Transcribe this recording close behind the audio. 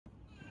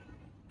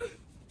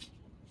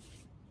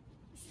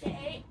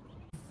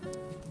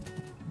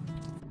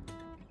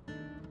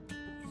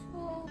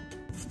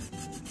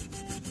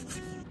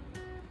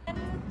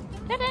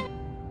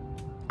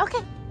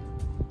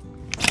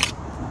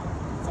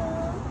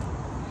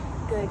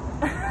Good.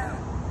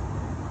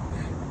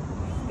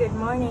 Good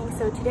morning.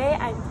 So today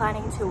I'm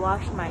planning to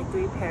wash my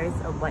 3 pairs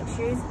of wet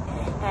shoes,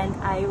 and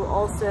I will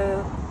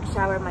also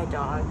shower my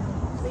dog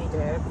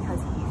later because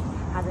he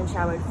hasn't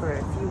showered for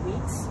a few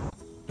weeks.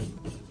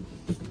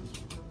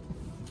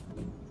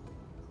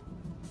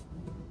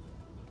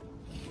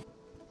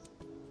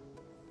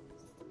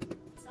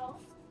 So,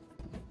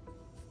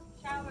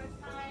 shower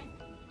time.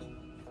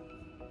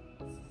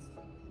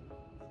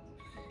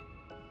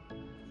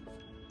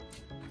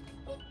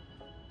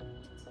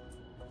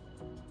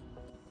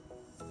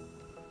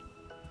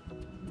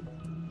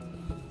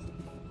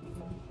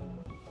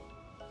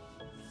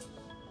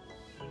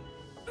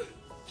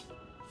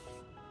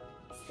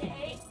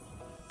 Stay.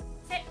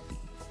 Sit.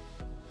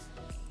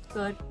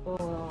 Good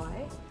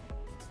boy.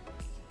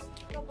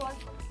 Good boy.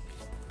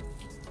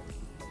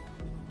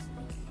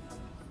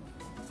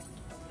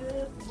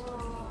 Good boy.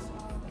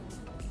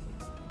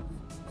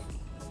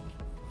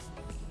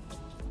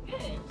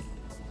 Good.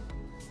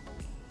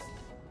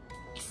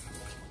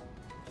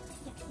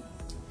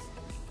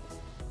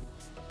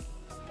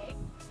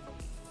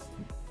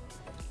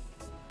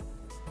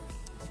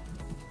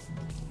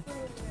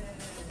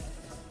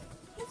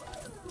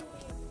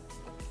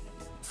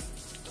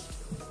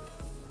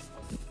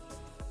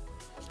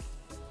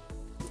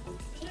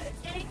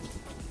 Okay.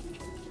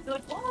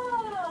 Good boy.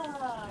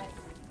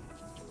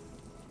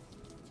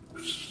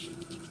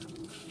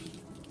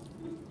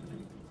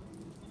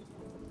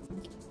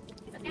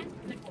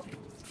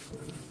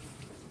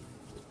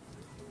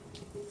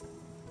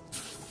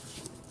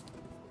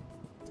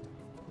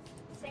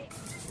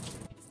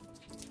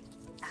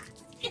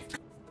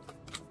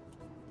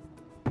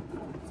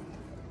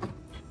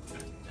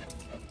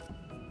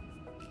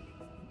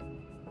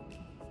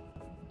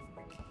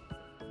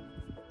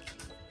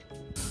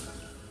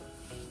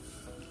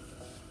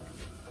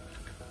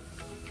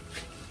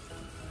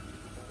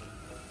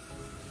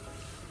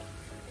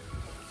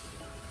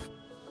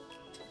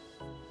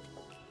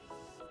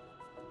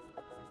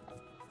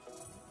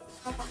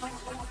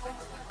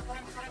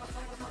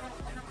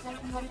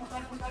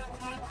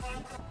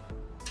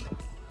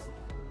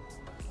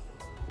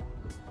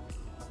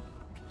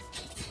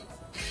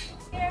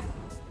 Here.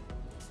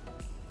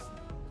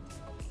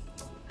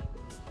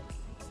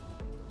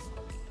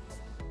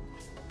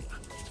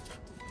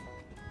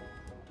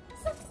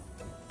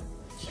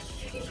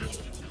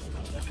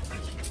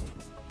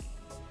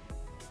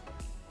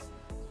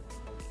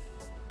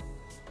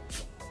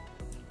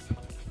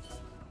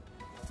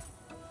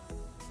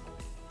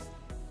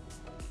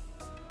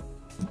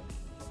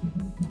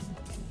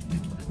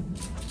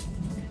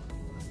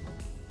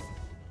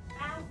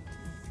 Bow.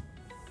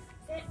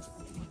 Sit.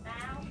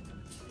 Bow.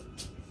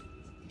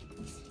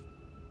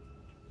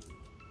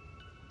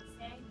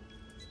 Stay.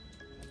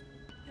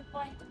 Good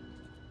boy.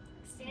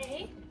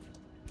 Stay.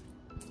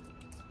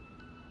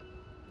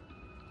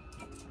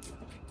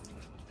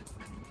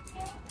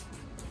 Sit.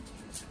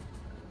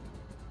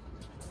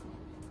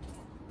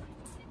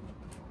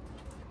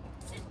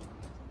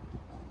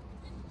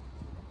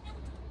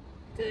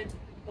 Good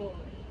boy.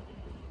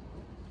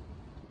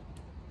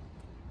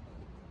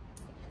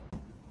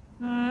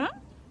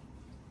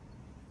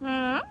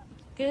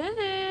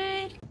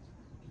 Good.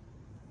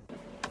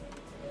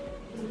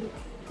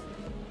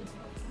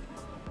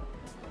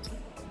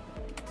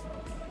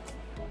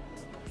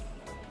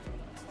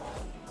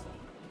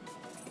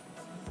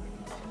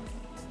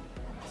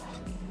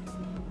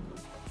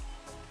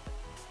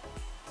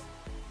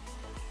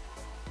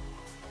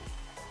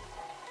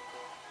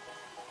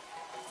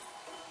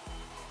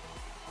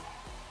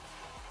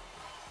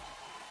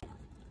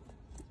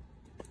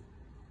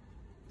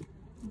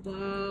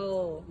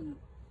 Wow.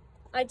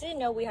 I didn't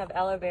know we have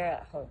aloe vera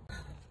at home.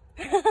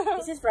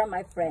 This is from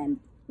my friend.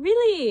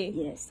 Really?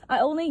 Yes. I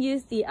only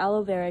use the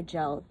aloe vera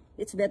gel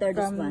It's better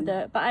this from one.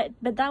 but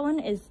that one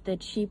is the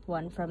cheap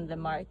one from the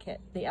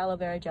market. The aloe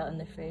vera gel in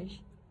the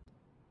fridge.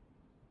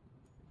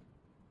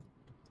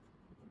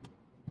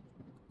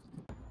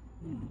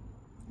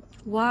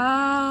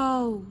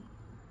 Wow.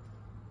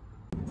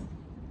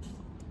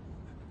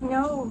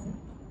 No.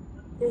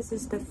 This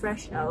is the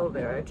fresh aloe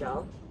vera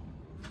gel.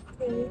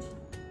 Okay.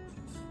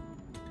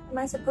 Am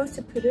I supposed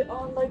to put it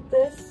on like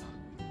this?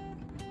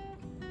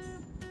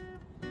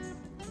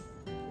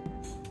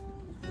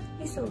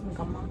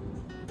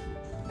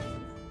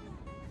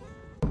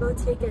 Go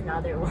take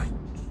another one.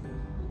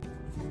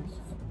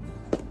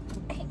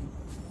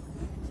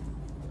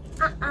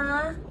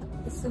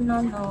 It's a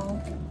no.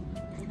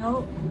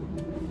 No.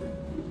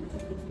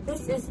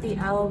 This is the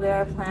aloe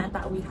vera plant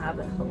that we have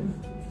at home.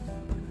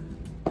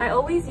 I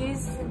always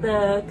use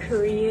the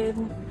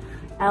Korean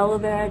aloe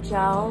vera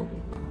gel,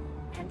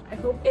 and I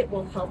hope it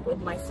will help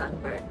with my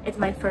sunburn. It's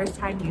my first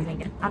time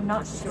using it. I'm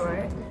not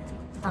sure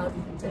how to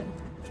use it.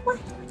 What?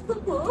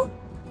 Good boy.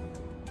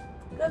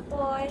 Good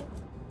boy.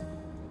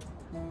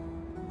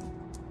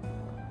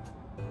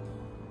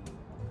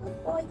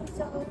 Good boy,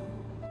 so.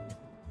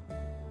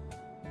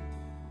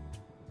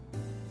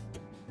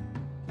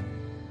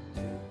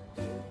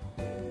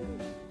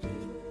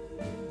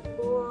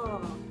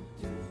 Whoa.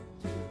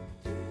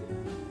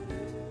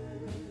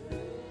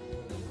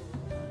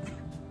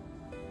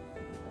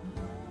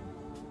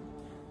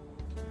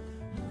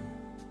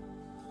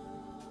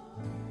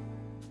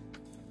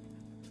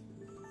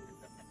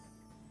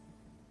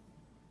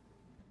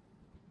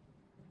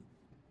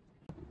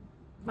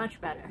 Much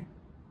better.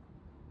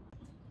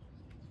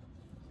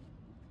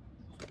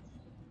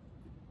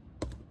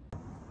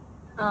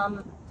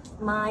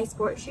 My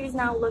sports shoes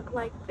now look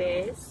like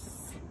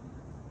this.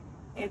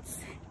 It's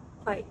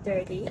quite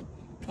dirty,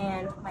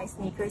 and my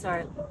sneakers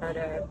are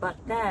better. But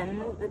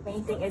then the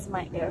main thing is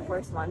my Air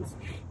Force Ones.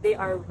 They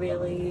are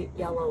really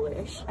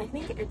yellowish. I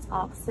think it's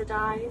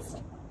oxidized.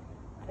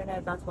 I don't know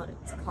if that's what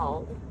it's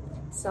called.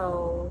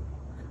 So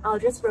I'll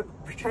just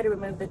try to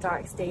remove the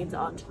dark stains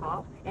on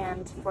top,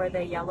 and for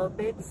the yellow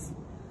bits,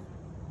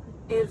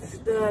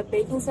 if the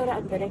baking soda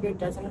and vinegar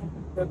doesn't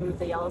remove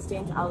the yellow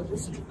stains, I'll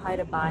just try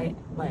to buy,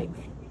 like,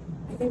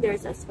 I think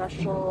there's a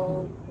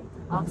special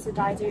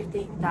oxidizer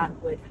thing that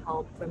would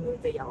help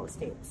remove the yellow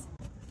stains.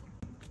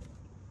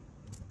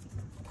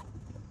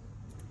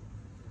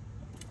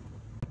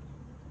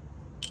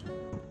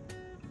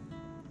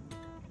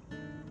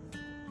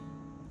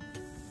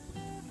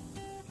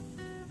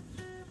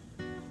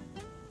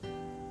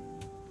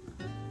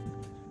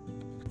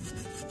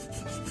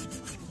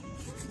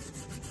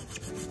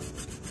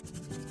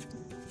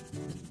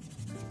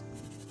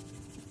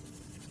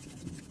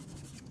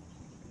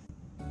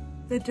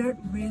 The dirt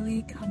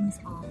really comes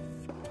off.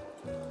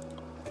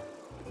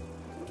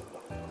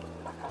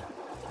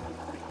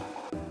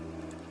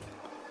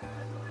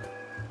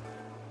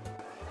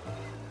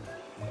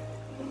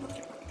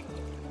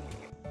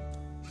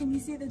 Can you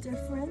see the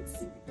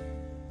difference?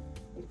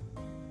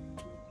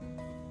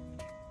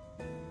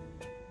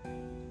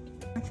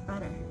 Much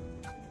better.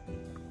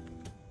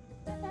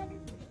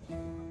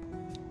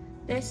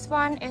 This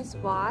one is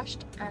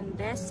washed and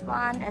this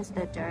one is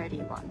the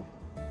dirty one.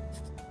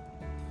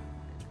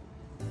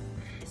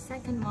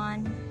 Second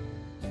one.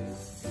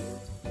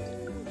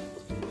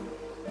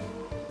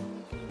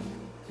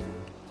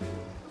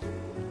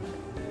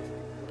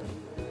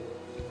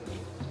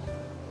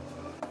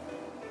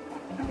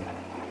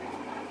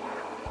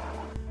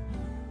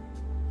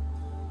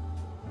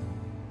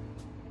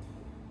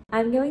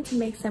 I'm going to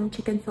make some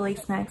chicken fillet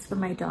snacks for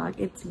my dog.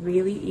 It's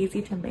really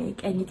easy to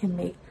make and you can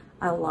make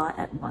a lot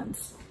at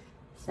once.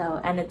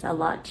 And it's a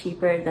lot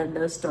cheaper than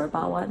those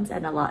store-bought ones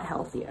and a lot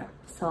healthier.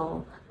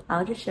 So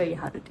I'll just show you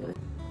how to do it.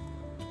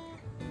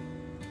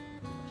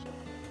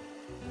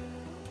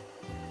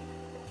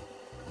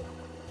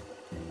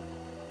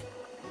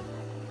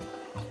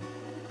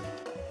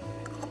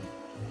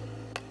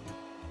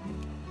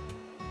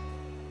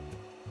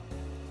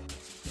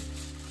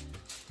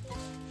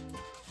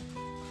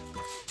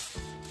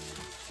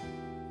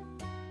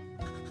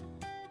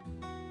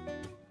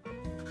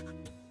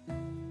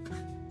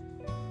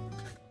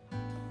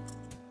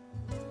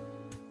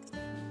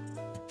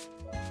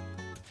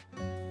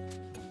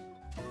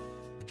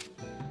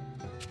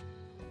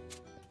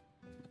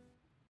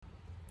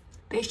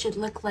 They should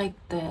look like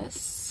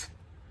this,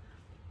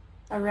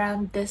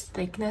 around this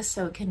thickness,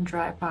 so it can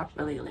dry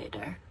properly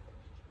later.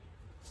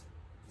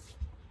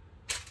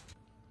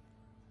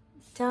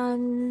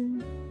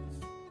 Done.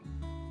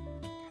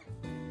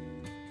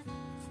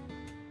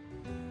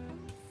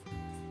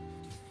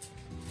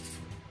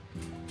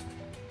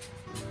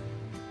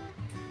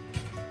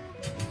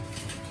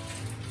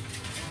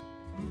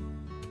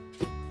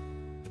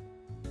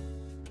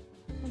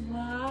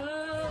 Wow.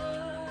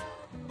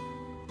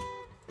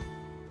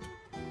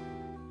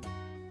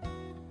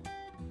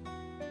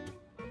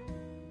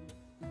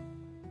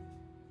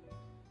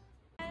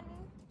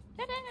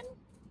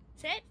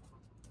 Sit.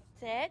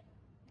 Sit.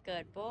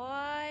 Good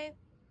boy.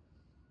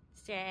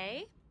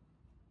 Stay.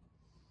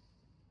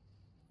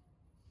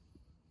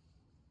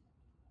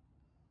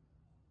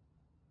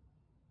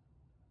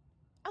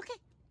 Okay.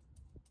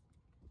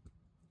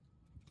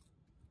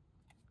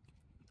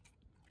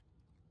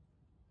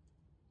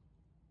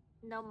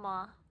 No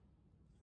more.